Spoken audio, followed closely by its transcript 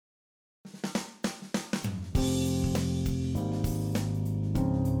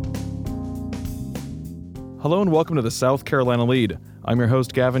Hello and welcome to the South Carolina Lead. I'm your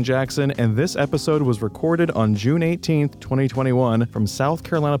host, Gavin Jackson, and this episode was recorded on June 18th, 2021 from South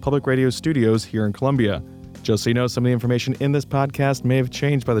Carolina Public Radio Studios here in Columbia. Just so you know, some of the information in this podcast may have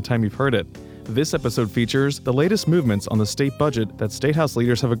changed by the time you've heard it. This episode features the latest movements on the state budget that State House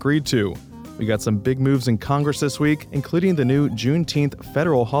leaders have agreed to. We got some big moves in Congress this week, including the new Juneteenth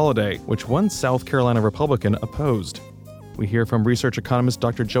federal holiday, which one South Carolina Republican opposed. We hear from research economist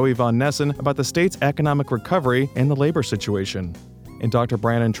Dr. Joey Von Nessen about the state's economic recovery and the labor situation. And Dr.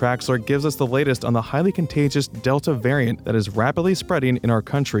 Brandon Traxler gives us the latest on the highly contagious Delta variant that is rapidly spreading in our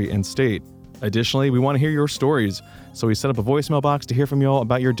country and state. Additionally, we want to hear your stories, so we set up a voicemail box to hear from you all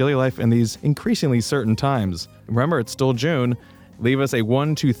about your daily life in these increasingly certain times. Remember, it's still June. Leave us a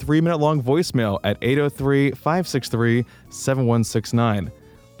 1 to 3 minute long voicemail at 803-563-7169.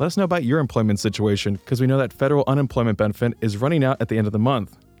 Let us know about your employment situation, because we know that federal unemployment benefit is running out at the end of the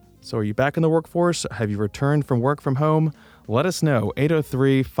month. So are you back in the workforce? Have you returned from work from home? Let us know,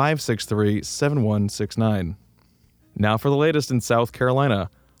 803-563-7169. Now for the latest in South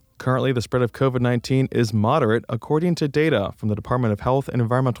Carolina. Currently, the spread of COVID-19 is moderate according to data from the Department of Health and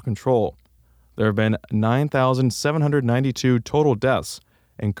Environmental Control. There have been 9,792 total deaths,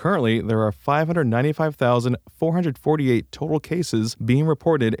 and currently there are 595,448 total cases being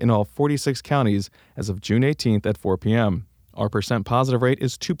reported in all 46 counties as of June 18th at 4 p.m. Our percent positive rate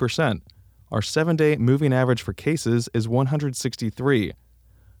is 2%. Our 7-day moving average for cases is 163.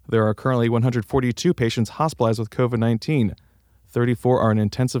 There are currently 142 patients hospitalized with COVID-19. 34 are in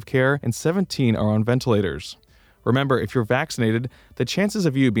intensive care and 17 are on ventilators. Remember, if you're vaccinated, the chances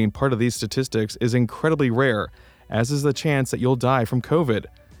of you being part of these statistics is incredibly rare, as is the chance that you'll die from COVID.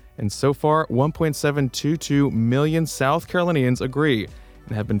 And so far, 1.722 million South Carolinians agree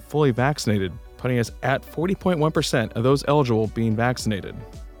and have been fully vaccinated, putting us at 40.1% of those eligible being vaccinated.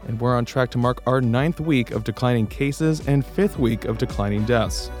 And we're on track to mark our 9th week of declining cases and 5th week of declining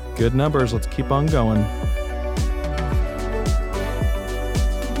deaths. Good numbers, let's keep on going.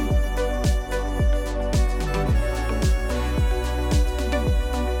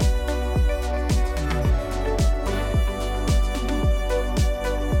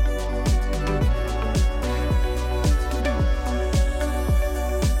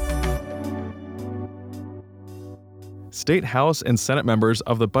 State House and Senate members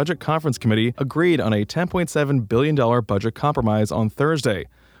of the Budget Conference Committee agreed on a $10.7 billion budget compromise on Thursday,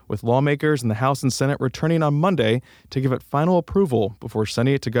 with lawmakers in the House and Senate returning on Monday to give it final approval before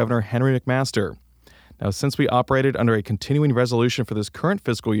sending it to Governor Henry McMaster. Now, since we operated under a continuing resolution for this current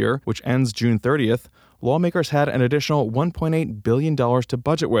fiscal year, which ends June 30th, lawmakers had an additional $1.8 billion to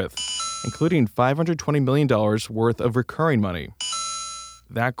budget with, including $520 million worth of recurring money.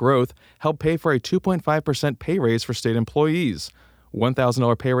 That growth helped pay for a 2.5% pay raise for state employees,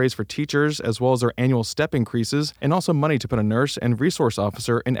 $1,000 pay raise for teachers, as well as their annual step increases, and also money to put a nurse and resource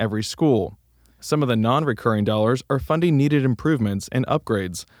officer in every school. Some of the non-recurring dollars are funding needed improvements and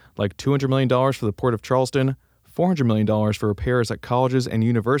upgrades, like $200 million for the Port of Charleston, $400 million for repairs at colleges and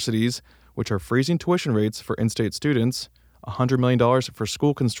universities, which are freezing tuition rates for in-state students, $100 million for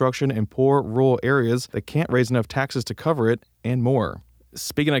school construction in poor rural areas that can't raise enough taxes to cover it, and more.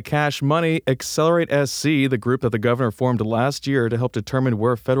 Speaking of cash money, Accelerate SC, the group that the governor formed last year to help determine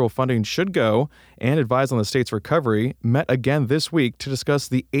where federal funding should go and advise on the state's recovery, met again this week to discuss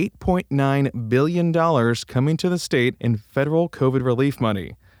the $8.9 billion coming to the state in federal COVID relief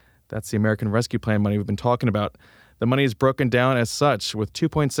money. That's the American Rescue Plan money we've been talking about. The money is broken down as such, with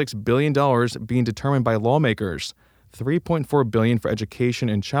 $2.6 billion being determined by lawmakers, $3.4 billion for education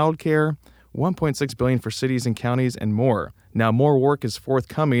and childcare, $1.6 billion for cities and counties, and more. Now, more work is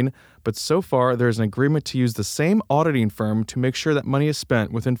forthcoming, but so far there's an agreement to use the same auditing firm to make sure that money is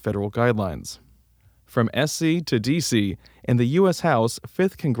spent within federal guidelines. From SC to DC, in the U.S. House,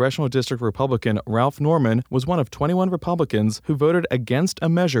 5th Congressional District Republican Ralph Norman was one of 21 Republicans who voted against a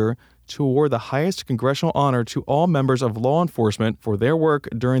measure to award the highest congressional honor to all members of law enforcement for their work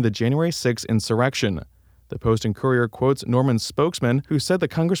during the January 6th insurrection. The Post and Courier quotes Norman's spokesman, who said the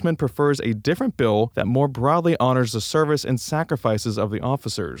congressman prefers a different bill that more broadly honors the service and sacrifices of the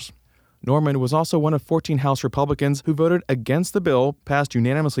officers. Norman was also one of 14 House Republicans who voted against the bill passed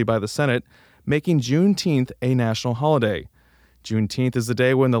unanimously by the Senate, making Juneteenth a national holiday. Juneteenth is the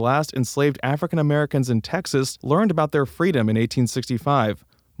day when the last enslaved African Americans in Texas learned about their freedom in 1865,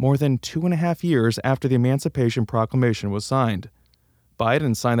 more than 2.5 years after the Emancipation Proclamation was signed.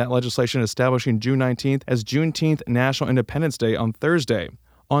 Biden signed that legislation establishing June 19th as Juneteenth National Independence Day on Thursday.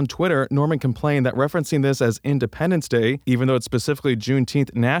 On Twitter, Norman complained that referencing this as Independence Day, even though it's specifically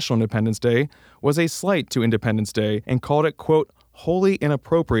Juneteenth National Independence Day, was a slight to Independence Day and called it, quote, wholly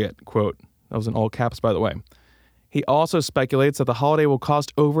inappropriate, quote. That was in all caps, by the way. He also speculates that the holiday will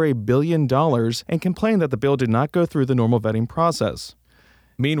cost over $1 billion and complained that the bill did not go through the normal vetting process.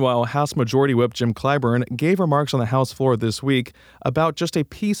 Meanwhile, House Majority Whip Jim Clyburn gave remarks on the House floor this week about just a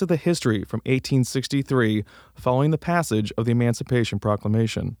piece of the history from 1863 following the passage of the Emancipation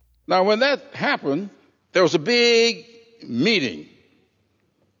Proclamation. Now, when that happened, there was a big meeting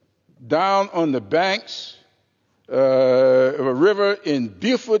down on the banks of a river in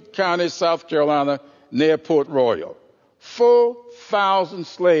Beaufort County, South Carolina, near Port Royal. 4,000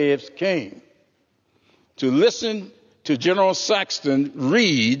 slaves came to listen to General Saxton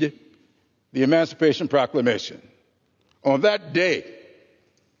read the Emancipation Proclamation. On that day,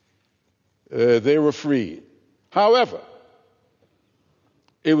 they were freed. However,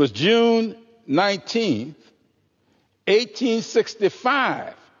 it was June 19th,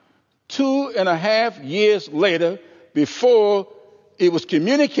 1865, 2.5 years later, before it was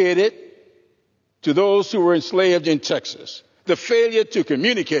communicated to those who were enslaved in Texas. The failure to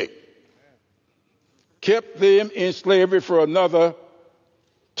communicate kept them in slavery for another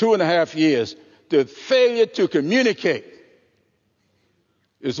 2.5 years. The failure to communicate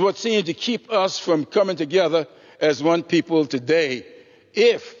is what seems to keep us from coming together as one people today.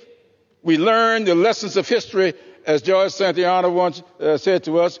 If we learn the lessons of history, as George Santayana once said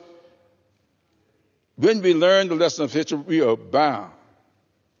to us, when we learn the lessons of history, we are bound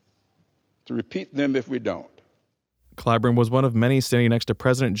to repeat them if we don't. Clyburn was one of many standing next to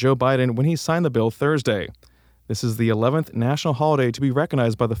President Joe Biden when he signed the bill Thursday. This is the 11th national holiday to be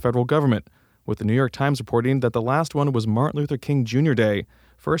recognized by the federal government, with the New York Times reporting that the last one was Martin Luther King Jr. Day,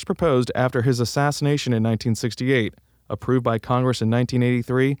 first proposed after his assassination in 1968, approved by Congress in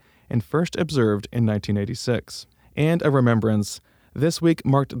 1983, and first observed in 1986. And a remembrance. This week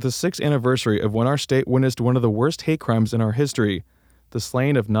marked the 6th anniversary of when our state witnessed one of the worst hate crimes in our history, the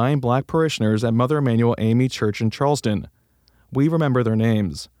slaying of 9 black parishioners at Mother Emanuel AME Church in Charleston. We remember their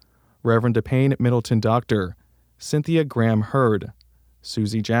names: Reverend DePayne Middleton Doctor, Cynthia Graham Hurd,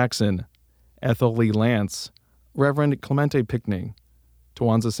 Susie Jackson, Ethel Lee Lance, Reverend Clemente Pickney,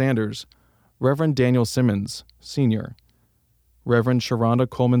 Tawanza Sanders, Reverend Daniel Simmons, Sr., Reverend Sharonda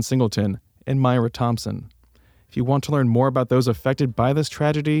Coleman Singleton, and Myra Thompson. If you want to learn more about those affected by this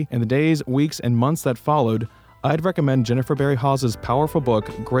tragedy and the days, weeks, and months that followed, I'd recommend Jennifer Berry Hawes' powerful book,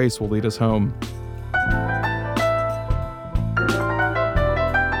 Grace Will Lead Us Home.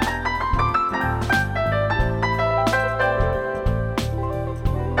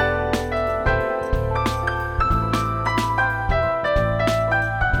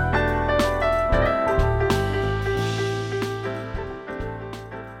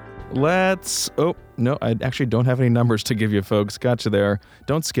 I actually don't have any numbers to give you, folks. Got you there.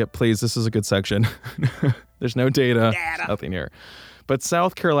 Don't skip, please. This is a good section. There's no data. Nothing here. But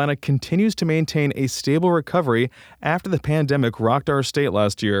South Carolina continues to maintain a stable recovery after the pandemic rocked our state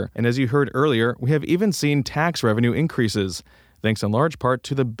last year. And as you heard earlier, we have even seen tax revenue increases, thanks in large part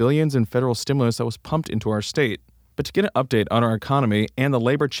to the billions in federal stimulus that was pumped into our state. But to get an update on our economy and the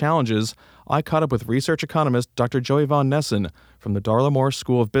labor challenges, I caught up with research economist Dr. Joey Von Nessen from the Darla Moore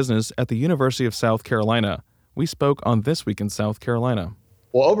School of Business at the University of South Carolina. We spoke on This Week in South Carolina.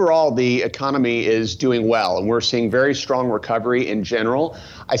 Well, overall, the economy is doing well, and we're seeing very strong recovery in general.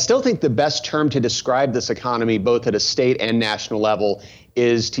 I still think the best term to describe this economy, both at a state and national level,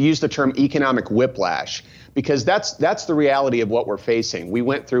 is to use the term economic whiplash, because that's the reality of what we're facing. We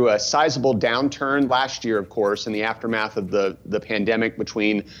went through a sizable downturn last year, of course, in the aftermath of the pandemic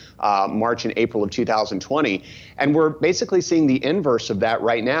between March and April of 2020. And we're basically seeing the inverse of that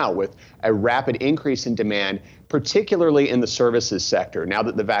right now with a rapid increase in demand, particularly in the services sector, now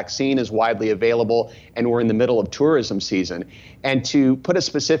that the vaccine is widely available and we're in the middle of tourism season. And to put a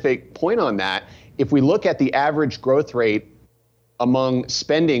specific point on that, if we look at the average growth rate among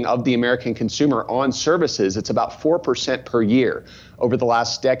spending of the American consumer on services, it's about 4% per year over the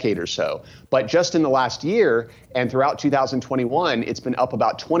last decade or so. But just in the last year and throughout 2021, it's been up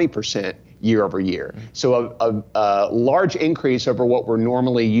about 20% year over year. So a large increase over what we're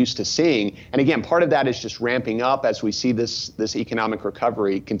normally used to seeing. And again, part of that is just ramping up as we see this economic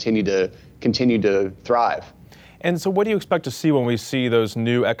recovery continue to thrive. And so what do you expect to see when we see those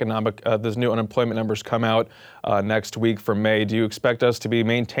new unemployment numbers come out next week for May? Do you expect us to be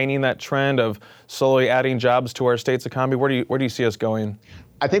maintaining that trend of slowly adding jobs to our state's economy? Where do you see us going?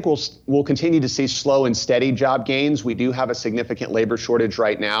 I think we'll continue to see slow and steady job gains. We do have a significant labor shortage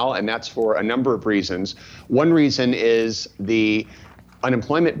right now, and that's for a number of reasons. One reason is the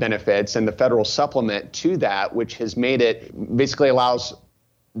unemployment benefits and the federal supplement to that, which has made it, basically allows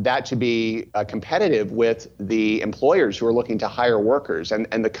that to be competitive with the employers who are looking to hire workers.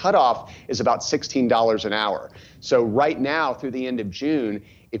 And the cutoff is about $16 an hour. So right now, through the end of June,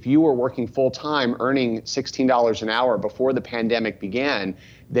 if you were working full-time, earning $16 an hour before the pandemic began,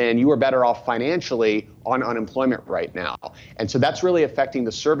 then you are better off financially on unemployment right now. And so that's really affecting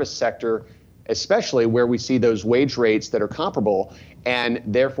the service sector, especially where we see those wage rates that are comparable, and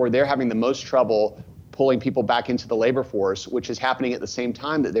therefore they're having the most trouble pulling people back into the labor force, which is happening at the same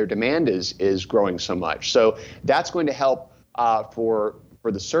time that their demand is growing so much. So that's going to help for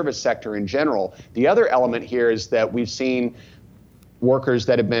the service sector in general. The other element here is that we've seen workers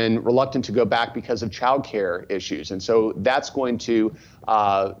that have been reluctant to go back because of childcare issues, and so that's going to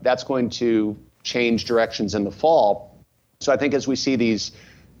change directions in the fall. So I think as we see these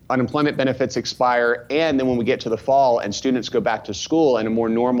unemployment benefits expire, and then when we get to the fall and students go back to school in a more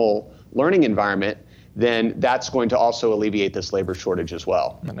normal learning environment, then that's going to also alleviate this labor shortage as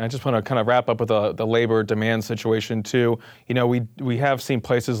well. And I just want to kind of wrap up with the labor demand situation too. You know, we have seen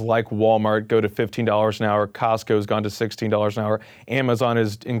places like Walmart go to $15 an hour, Costco's gone to $16 an hour, Amazon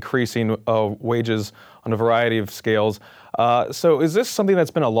is increasing wages on a variety of scales. So is this something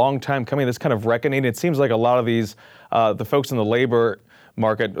that's been a long time coming, this kind of reckoning? It seems like a lot of these, the folks in the labor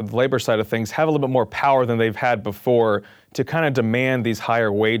market, the labor side of things, have a little bit more power than they've had before to kind of demand these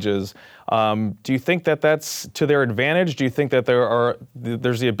higher wages. Do you think that that's to their advantage? Do you think that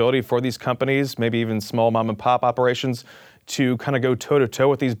there's the ability for these companies, maybe even small mom and pop operations, to kind of go toe to toe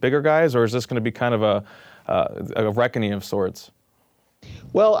with these bigger guys, or is this going to be kind of a reckoning of sorts?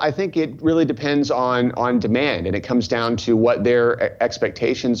 Well, I think it really depends on demand, and it comes down to what their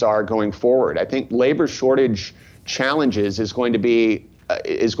expectations are going forward. I think labor shortage challenges is going to be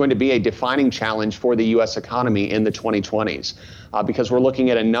a defining challenge for the U.S. economy in the 2020s, because we're looking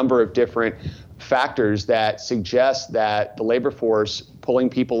at a number of different factors that suggest that the labor force pulling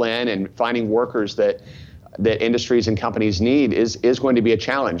people in and finding workers that industries and companies need is going to be a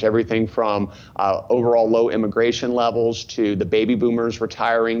challenge. Everything from overall low immigration levels to the baby boomers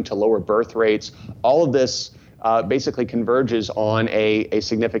retiring to lower birth rates. All of this basically converges on a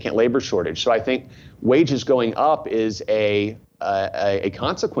significant labor shortage. So I think wages going up is a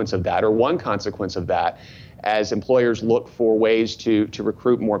consequence of that, or one consequence of that, as employers look for ways to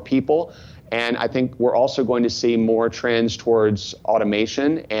recruit more people. And I think we're also going to see more trends towards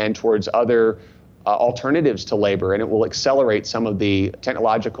automation and towards other alternatives to labor, and it will accelerate some of the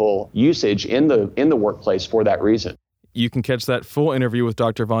technological usage in the workplace for that reason. You can catch that full interview with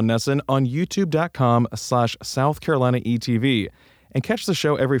Dr. Von Nessen on youtube.com/South Carolina ETV. And catch the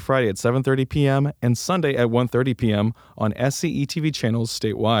show every Friday at 7:30 p.m. and Sunday at 1:30 p.m. on SCETV channels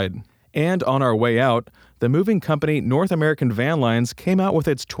statewide. And on our way out, the moving company North American Van Lines came out with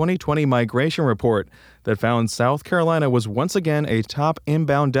its 2020 migration report that found South Carolina was once again a top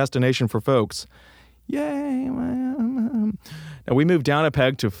inbound destination for folks. Yay! Now we moved down a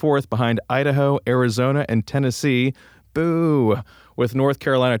peg to fourth behind Idaho, Arizona, and Tennessee. Boo! With North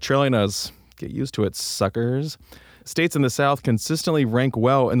Carolina trailing us. Get used to it, suckers. States in the South consistently rank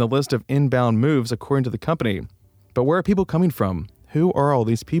well in the list of inbound moves, according to the company. But where are people coming from? Who are all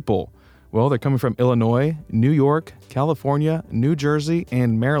these people? Well, they're coming from Illinois, New York, California, New Jersey,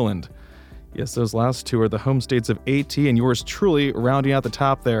 and Maryland. Yes, those last two are the home states of AT, and yours truly rounding out the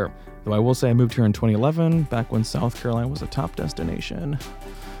top there. Though I will say I moved here in 2011, back when South Carolina was a top destination.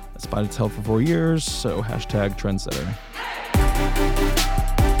 That spot it's held for 4 years, so hashtag trendsetter.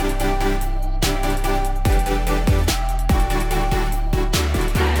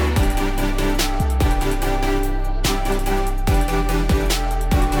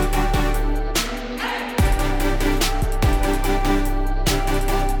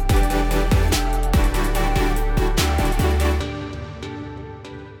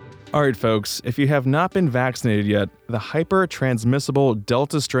 All right, folks, if you have not been vaccinated yet, the hyper-transmissible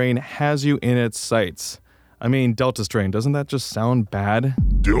Delta strain has you in its sights. I mean, Delta strain, doesn't that just sound bad?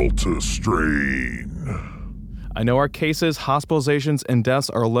 Delta strain. I know our cases, hospitalizations, and deaths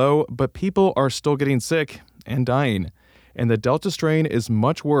are low, but people are still getting sick and dying. And the Delta strain is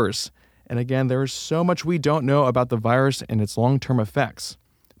much worse. And again, there is so much we don't know about the virus and its long-term effects.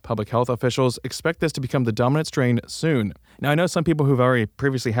 Public health officials expect this to become the dominant strain soon. Now, I know some people who've already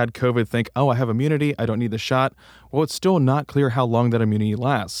previously had COVID think, oh, I have immunity, I don't need the shot. Well, it's still not clear how long that immunity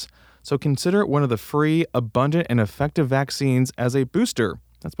lasts. So consider one of the free, abundant, and effective vaccines as a booster.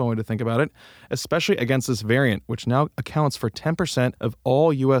 That's one way to think about it, especially against this variant, which now accounts for 10% of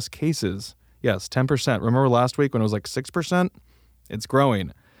all U.S. cases. Yes, 10%. Remember last week when it was like 6%? It's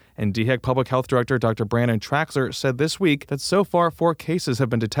growing. And DHEC Public Health Director Dr. Brandon Traxler said this week that so far 4 cases have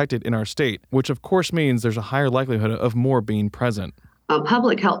been detected in our state, which of course means there's a higher likelihood of more being present.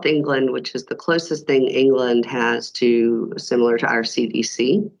 Public Health England, which is the closest thing England has to similar to our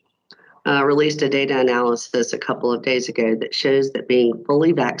CDC, released a data analysis a couple of days ago that shows that being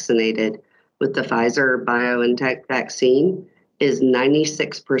fully vaccinated with the Pfizer BioNTech vaccine is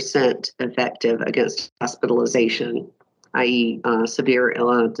 96% effective against hospitalization, i.e. Severe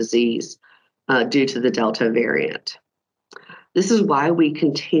disease due to the Delta variant. This is why we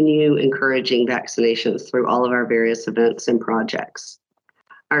continue encouraging vaccinations through all of our various events and projects.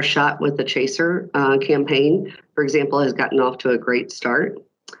 Our Shot with the Chaser campaign, for example, has gotten off to a great start.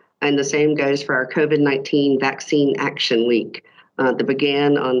 And the same goes for our COVID-19 Vaccine Action Week that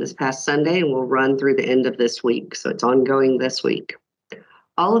began on this past Sunday and will run through the end of this week. So it's ongoing this week.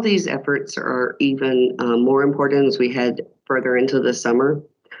 All of these efforts are even more important as we head further into the summer.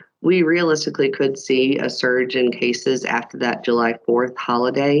 We realistically could see a surge in cases after that July 4th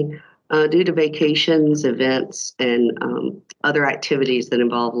holiday due to vacations, events, and other activities that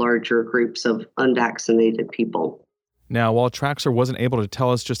involve larger groups of unvaccinated people. Now, while Traxler wasn't able to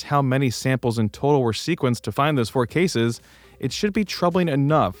tell us just how many samples in total were sequenced to find those 4 cases, it should be troubling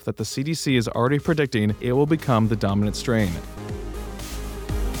enough that the CDC is already predicting it will become the dominant strain.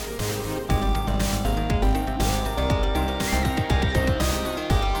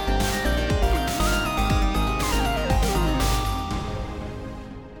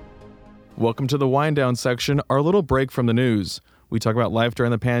 Welcome to the wind down section, our little break from the news. We talk about life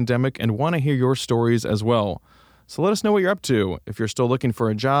during the pandemic and want to hear your stories as well. So let us know what you're up to. If you're still looking for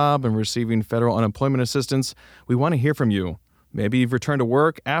a job and receiving federal unemployment assistance, we want to hear from you. Maybe you've returned to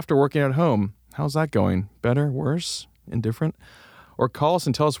work after working at home. How's that going? Better? Worse? Indifferent? Or call us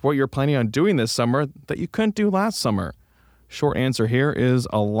and tell us what you're planning on doing this summer that you couldn't do last summer. Short answer here is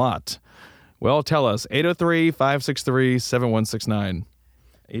a lot. Well, tell us. 803-563-7169.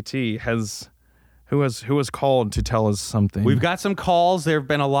 AT, who has called to tell us something? We've got some calls. There have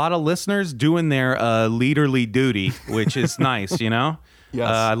been a lot of listeners doing their leaderly duty, which is nice, you know?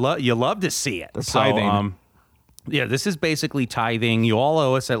 Yes. You love to see it. The tithing. Yeah, this is basically tithing. You all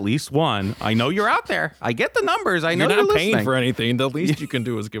owe us at least one. I know you're out there. I get the numbers. I know you're not paying listening. for anything. The least you can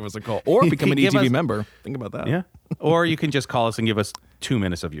do is give us a call or become an ETV member. Think about that. Yeah. Or you can just call us and give us 2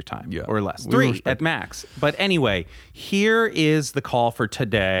 minutes of your time or less. 3 at max. But anyway, here is the call for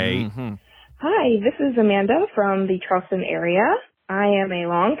today. Mm-hmm. Hi, this is Amanda from the Charleston area. I am a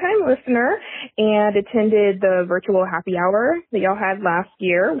longtime listener and attended the virtual happy hour that y'all had last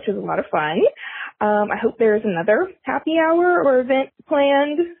year, which was a lot of fun. I hope there's another happy hour or event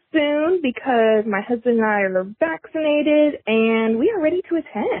planned soon because my husband and I are vaccinated and we are ready to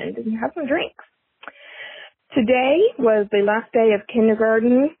attend and have some drinks. Today was the last day of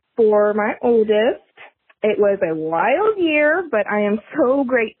kindergarten for my oldest. It was a wild year, but I am so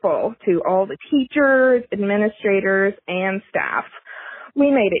grateful to all the teachers, administrators, and staff. We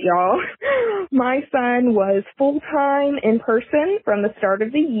made it, y'all. My son was full-time in person from the start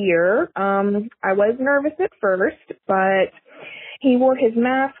of the year. I was nervous at first, but he wore his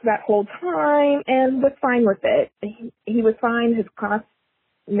mask that whole time and was fine with it. He was fine. His class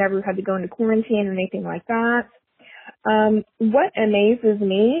never had to go into quarantine or anything like that. What amazes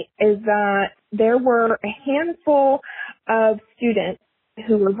me is that there were a handful of students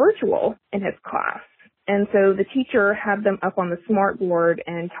who were virtual in his class. And so the teacher had them up on the smart board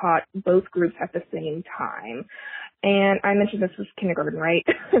and taught both groups at the same time. And I mentioned this was kindergarten, right?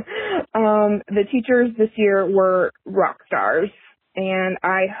 The teachers this year were rock stars. And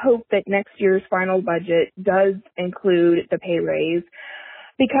I hope that next year's final budget does include the pay raise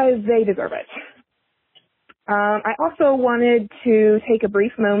because they deserve it. I also wanted to take a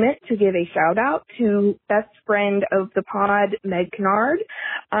brief moment to give a shout out to best friend of the pod, Meg Kennard.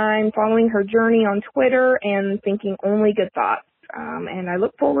 I'm following her journey on Twitter and thinking only good thoughts. And I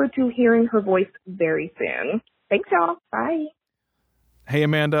look forward to hearing her voice very soon. Thanks, y'all. Bye. Hey,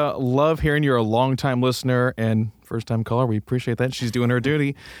 Amanda, love hearing you're a longtime listener and first-time caller. We appreciate that. She's doing her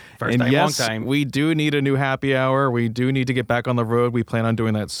duty. First and time, yes, long time. We do need a new happy hour. We do need to get back on the road. We plan on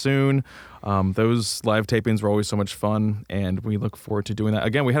doing that soon. Those live tapings were always so much fun, and we look forward to doing that.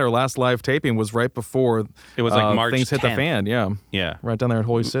 Again, we had our last live taping was right before it was like March things hit 10th. the fan. Yeah. Right down there in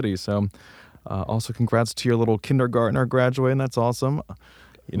Holy City. So also congrats to your little kindergartner graduating. That's awesome.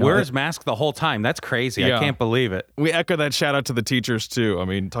 You know, wears mask the whole time. That's crazy. Yeah. I can't believe it. We echo that shout out to the teachers too. I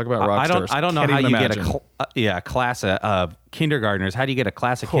mean, talk about rock stars. I don't know Can't how even you imagine. get a class of kindergartners. How do you get a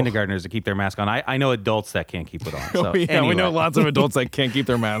class of kindergartners to keep their mask on? I know adults that can't keep it on. So anyway. We know lots of adults that can't keep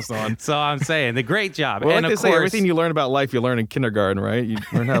their masks on. So I'm saying the great job. Well, and like of they course, say, everything you learn about life, you learn in kindergarten, right? You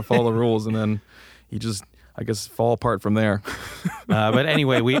learn how to follow the rules, and then you just I guess fall apart from there. But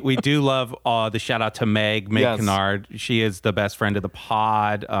anyway, we do love the shout out to Meg Yes. Kennard. She is the best friend of the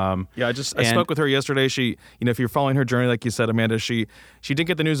pod. Yeah, I spoke with her yesterday. She, if you're following her journey, like you said, Amanda, she didn't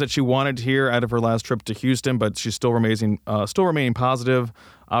get the news that she wanted to hear out of her last trip to Houston, but she's still remaining positive,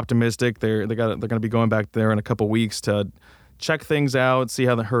 optimistic. They're going to be going back there in a couple weeks to check things out, see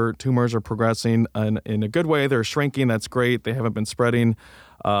how her tumors are progressing in a good way. They're shrinking. That's great. They haven't been spreading.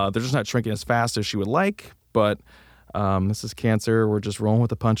 They're just not shrinking as fast as she would like, but this is cancer. We're just rolling with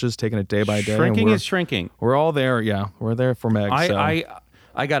the punches, taking it day by day. Shrinking is shrinking. We're all there. Yeah, we're there for Meg.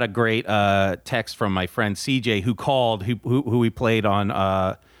 I got a great text from my friend CJ who called, who we played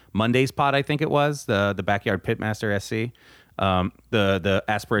on Monday's pod, I think it was, the Backyard Pitmaster SC, the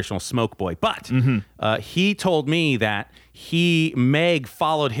aspirational smoke boy. But he told me that Meg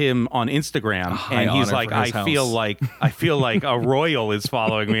followed him on Instagram, and he's like, I feel like a royal is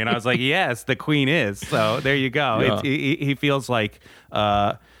following me, and I was like, yes, the queen is. So there you go. Yeah. He feels like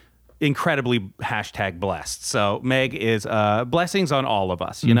incredibly #blessed. So Meg is blessings on all of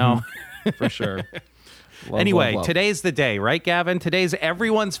us, you know. For sure. Anyway, love. today's the day, right, Gavin? Today's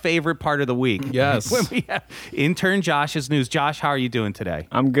everyone's favorite part of the week. Yes. When we have intern Josh's news. Josh, how are you doing today?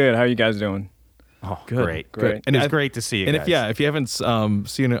 I'm good. How are you guys doing? Oh, Good. great. And it's great to see you guys. If you haven't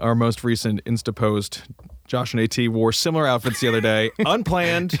seen our most recent Insta post, Josh and AT wore similar outfits the other day.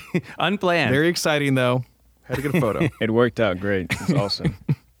 Unplanned. Very exciting, though. Had to get a photo. It worked out great. It's awesome.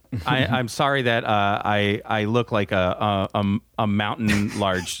 I'm sorry that I look like a mountain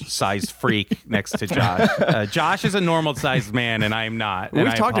large sized freak next to Josh. Josh is a normal sized man, and I'm not.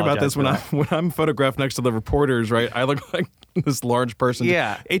 We've talked about this when I'm photographed next to the reporters, right? I look like this large person.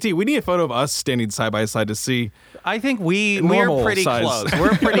 Yeah. AT, we need a photo of us standing side by side to see. I think we're pretty size. close.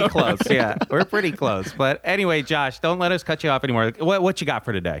 We're pretty close. Yeah, we're pretty close. But anyway, Josh, don't let us cut you off anymore. What you got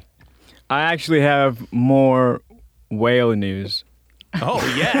for today? I actually have more whale news. Oh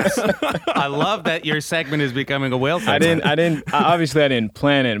yes, I love that your segment is becoming a whale segment. I didn't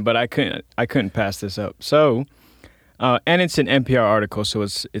plan it, but I couldn't pass this up. So, and it's an NPR article, so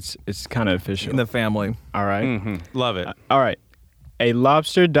it's kind of official. In the family. All right. Mm-hmm. Love it. All right. A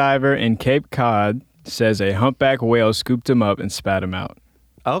lobster diver in Cape Cod says a humpback whale scooped him up and spat him out.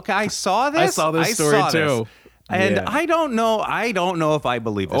 Okay, I saw this. I saw this story too. And Yeah. I don't know if I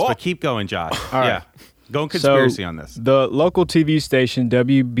believe this, but keep going, Josh. All right. Yeah. Going conspiracy So, on this. The local TV station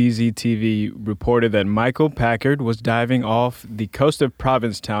WBZ-TV reported that Michael Packard was diving off the coast of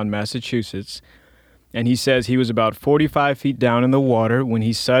Provincetown, Massachusetts, and he says he was about 45 feet down in the water when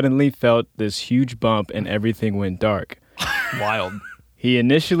he suddenly felt this huge bump and everything went dark. Wild. He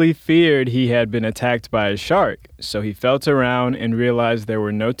initially feared he had been attacked by a shark, so he felt around and realized there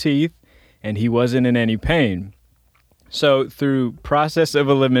were no teeth and he wasn't in any pain. So through process of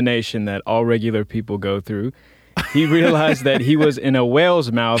elimination that all regular people go through, he realized that he was in a whale's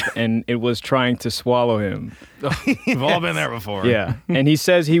mouth and it was trying to swallow him. We've all been there before. Yeah. And he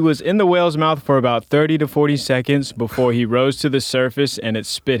says he was in the whale's mouth for about 30 to 40 seconds before he rose to the surface and it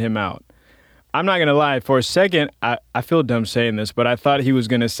spit him out. I'm not going to lie. For a second, I feel dumb saying this, but I thought he was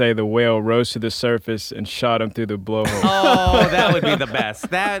going to say the whale rose to the surface and shot him through the blowhole. Oh, that would be the best.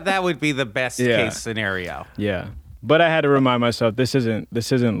 That would be the best case scenario. Yeah. But I had to remind myself this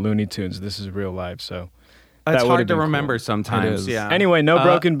isn't Looney Tunes. This is real life. So it's that hard to been remember cool. sometimes. Yeah. Anyway, no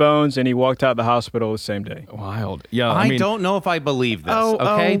broken bones, and he walked out the hospital the same day. Wild. Yeah. I don't know if I believe this.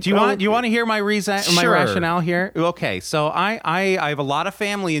 Okay. Do you want to hear my my Sure. rationale here? Okay. So I have a lot of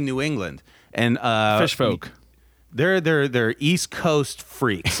family in New England, and fish folk. They're East Coast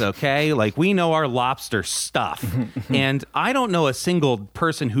freaks, okay? Like, we know our lobster stuff. And I don't know a single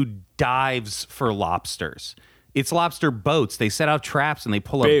person who dives for lobsters. It's lobster boats. They set out traps and they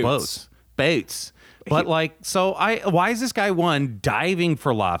pull up boats. But why is this guy, one, diving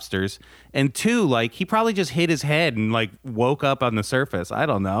for lobsters? And two, like, he probably just hit his head and like woke up on the surface. I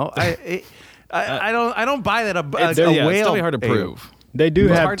don't know. I don't buy that a whale. It's really hard to prove. They do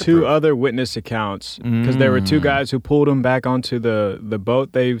have two other witness accounts because there were two guys who pulled him back onto the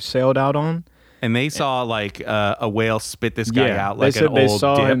boat they sailed out on. And they saw like a whale spit this guy out like they said an they old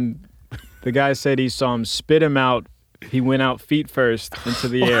saw dip. him. The guy said he saw him spit him out. He went out feet first into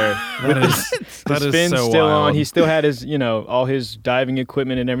the air. That is Fins so still wild. on. He still had his, all his diving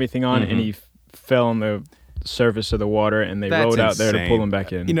equipment and everything on, and he fell on the surface of the water, and they rowed out there to pull him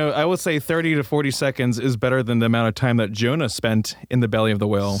back in. I would say 30 to 40 seconds is better than the amount of time that Jonah spent in the belly of the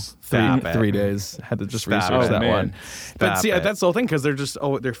whale. Three days. Had to just research that one. But see, that's the whole thing, because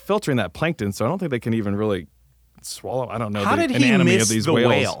they're filtering that plankton, so I don't think they can even really swallow. I don't know. How did he miss the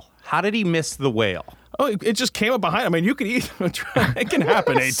whale? How did he miss the whale? Oh, it just came up behind. I mean, you can eat. It can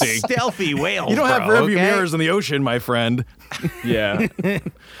happen, AT. Stealthy whales. You don't have rearview okay? mirrors in the ocean, my friend. Yeah.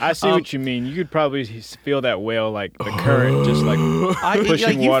 I see what you mean. You could probably feel that whale, like the current, just like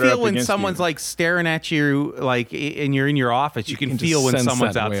pushing water you up feel when against someone's you. like staring at you, like, and you're in your office. You can feel when sense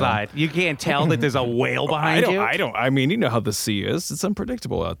someone's that whale. outside. You can't tell that there's a whale behind you. I mean, you know how the sea is. It's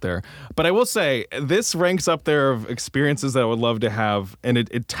unpredictable out there. But I will say, this ranks up there of experiences that I would love to have. And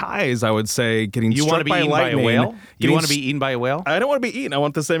it ties, I would say, getting You struck want to be by eaten by a lightning. whale? You want to be eaten by a whale? I don't want to be eaten. I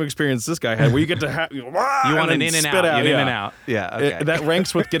want the same experience this guy had, where you get to have... You want an in and out. In and out. Yeah, okay. That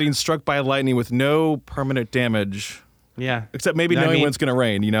ranks with getting struck by lightning with no permanent damage. Yeah. Except maybe knowing when it's going to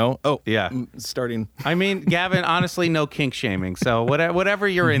rain, you know? Oh, yeah. Starting. I mean, Gavin, honestly, no kink shaming. So whatever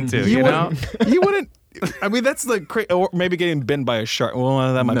you're into, you know? You wouldn't... I mean, that's the... Or maybe getting bitten by a shark.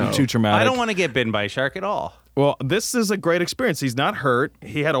 Well, that might be too traumatic. I don't want to get bitten by a shark at all. Well, this is a great experience. He's not hurt.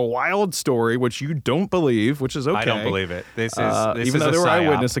 He had a wild story, which you don't believe, which is okay. I don't believe it. This is even though there were psyop.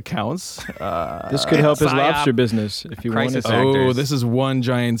 eyewitness accounts. This could help his psyop, lobster business if you wanted crisis to. actors. Oh, this is one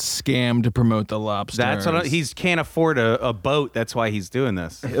giant scam to promote the lobsters. That's what he can't afford a boat. That's why he's doing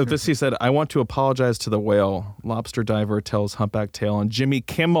this. This he said, I want to apologize to the whale. Lobster diver tells humpback tale on Jimmy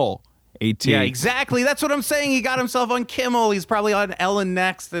Kimmel. AT. Yeah, exactly. That's what I'm saying. He got himself on Kimmel. He's probably on Ellen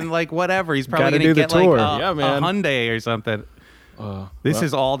next and like whatever. He's probably going to get like a Hyundai or something. This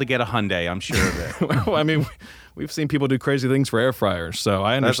is all to get a Hyundai, I'm sure of it. Well, I mean, we've seen people do crazy things for air fryers, so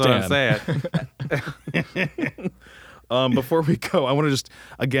I understand. That's what I'm saying. Before we go, I want to just,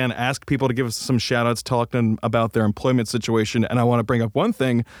 again, ask people to give us some shout-outs talking about their employment situation, and I want to bring up one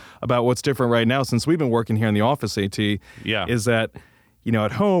thing about what's different right now since we've been working here in the office, AT, is that you know,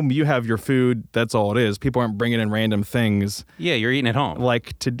 at home, you have your food. That's all it is. People aren't bringing in random things. Yeah, you're eating at home.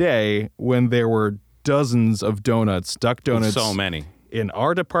 Like today, when there were dozens of donuts, duck donuts. So many. In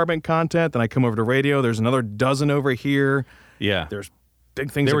our department content. Then I come over to radio. There's another dozen over here. Yeah. There's big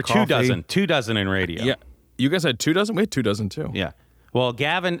things There were of coffee. 2 dozen in radio. Yeah. You guys had 2 dozen? We had 2 dozen, too. Yeah. Well,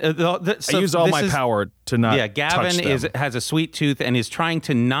 Gavin, I use all my power to not. Yeah, Gavin touch them. has a sweet tooth and is trying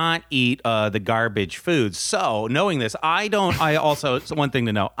to not eat the garbage foods. So, knowing this, it's one thing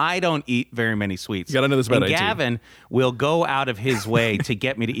to know. I don't eat very many sweets. You got to know this about and AT. Gavin will go out of his way to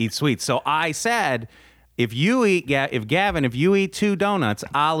get me to eat sweets. So I said, if you eat 2 donuts,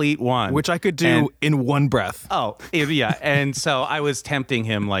 I'll eat 1, which I could do in one breath. Oh, yeah, and so I was tempting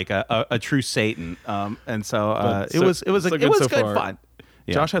him like a true Satan, and so it was good fun.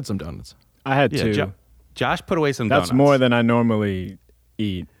 Yeah. Josh had some donuts. I had 2. Josh put away some donuts. That's more than I normally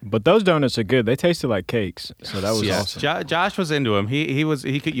eat. But those donuts are good. They tasted like cakes, so that was awesome. Josh was into him.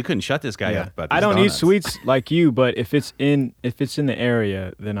 You couldn't shut this guy up. But I don't eat sweets like you, but if it's in the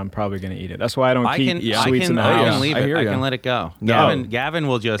area, then I'm probably gonna eat it. That's why I don't keep sweets in the house. I can leave it. I can let it go. No. Gavin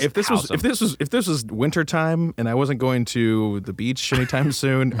will just. If this was winter time and I wasn't going to the beach anytime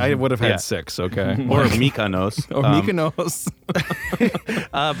soon, I would have had 6. Okay, or Mykonos.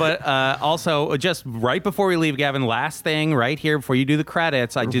 But also, just right before we leave, Gavin, last thing right here before you do the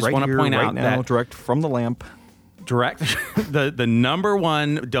credits, I just want to point out that direct from the lamp, the number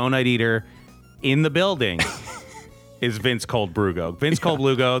 1 donut eater in the building is Vince Cold-Brugo. Vince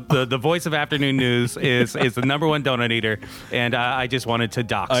Cold-Brugo, the voice of afternoon news, is the number 1 donut eater, and I just wanted to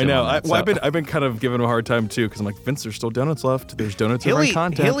dox him. I know. On that, I've been kind of giving him a hard time too, because I'm like, Vince, there's still donuts left. There's donuts over in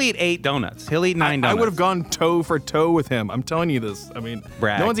content. He'll eat 8 donuts. He'll eat 9 donuts. I would have gone toe for toe with him. I'm telling you this. I mean,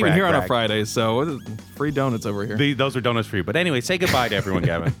 no one's even here on a Friday, so free donuts over here. Those are donuts for you. But anyway, say goodbye to everyone,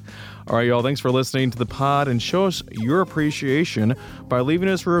 Gavin. All right, y'all. Thanks for listening to the pod, and show us your appreciation by leaving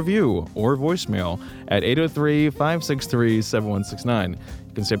us a review or voicemail at 803-563-7169. You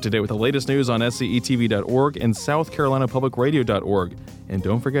can stay up to date with the latest news on scetv.org and southcarolinapublicradio.org. And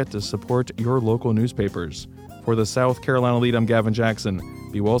don't forget to support your local newspapers. For the South Carolina Lead, I'm Gavin Jackson.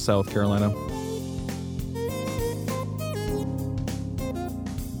 Be well, South Carolina.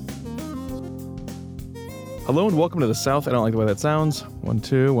 Hello and welcome to the South. I don't like the way that sounds. 1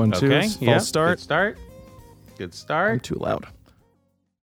 2 1 2. Okay. False start. Good start. I'm too loud.